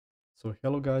So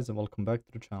hello guys and welcome back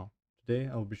to the channel. Today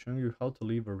I will be showing you how to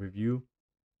leave a review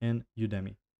in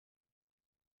Udemy.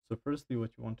 So firstly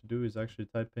what you want to do is actually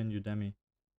type in Udemy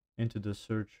into the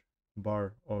search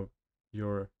bar of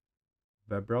your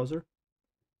web browser.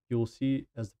 You will see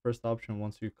as the first option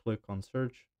once you click on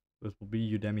search, this will be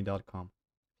udemy.com.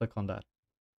 Click on that.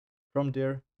 From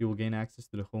there you will gain access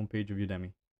to the homepage of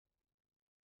Udemy.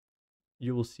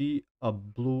 You will see a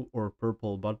blue or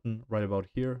purple button right about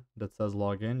here that says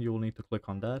login. You will need to click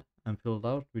on that and fill it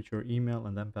out with your email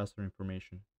and then password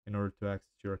information in order to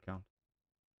access your account.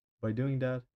 By doing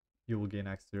that, you will gain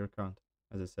access to your account.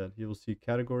 As I said, you will see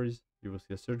categories, you will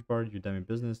see a search bar, Udemy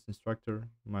Business, Instructor,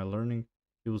 My Learning.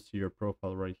 You will see your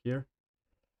profile right here.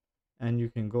 And you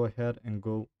can go ahead and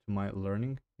go to My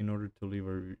Learning in order to leave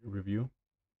a review.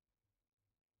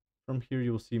 From here,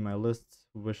 you will see my lists,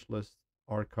 wish list,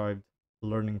 archived,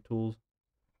 learning tools.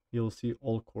 You'll see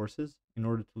all courses. In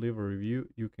order to leave a review,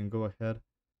 you can go ahead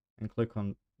and click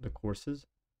on the courses.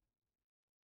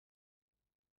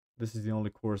 This is the only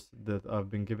course that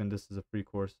I've been given. This is a free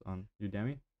course on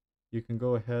Udemy. You can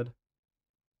go ahead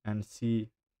and see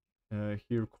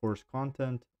here course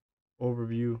content,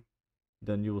 overview,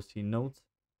 then you will see notes,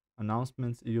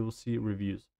 announcements, you will see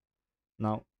reviews.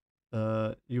 Now,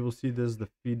 you will see this the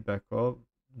feedback of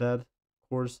that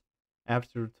course.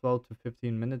 After 12 to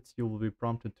 15 minutes, you will be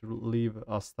prompted to leave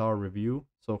a star review.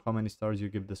 So how many stars you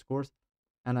give this course.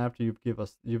 And after you've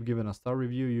given a star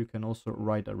review, you can also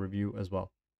write a review as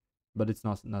well, but it's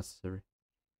not necessary.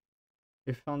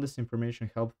 If you found this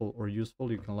information helpful or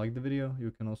useful, you can like the video.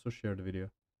 You can also share the video.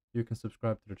 You can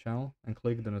subscribe to the channel and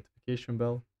click the notification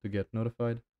bell to get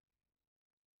notified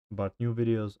about new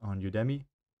videos on Udemy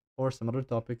or some other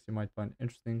topics you might find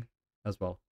interesting as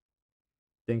well.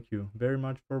 Thank you very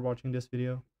much for watching this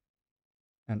video,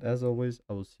 and as always,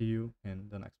 I will see you in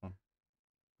the next one.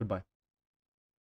 Goodbye.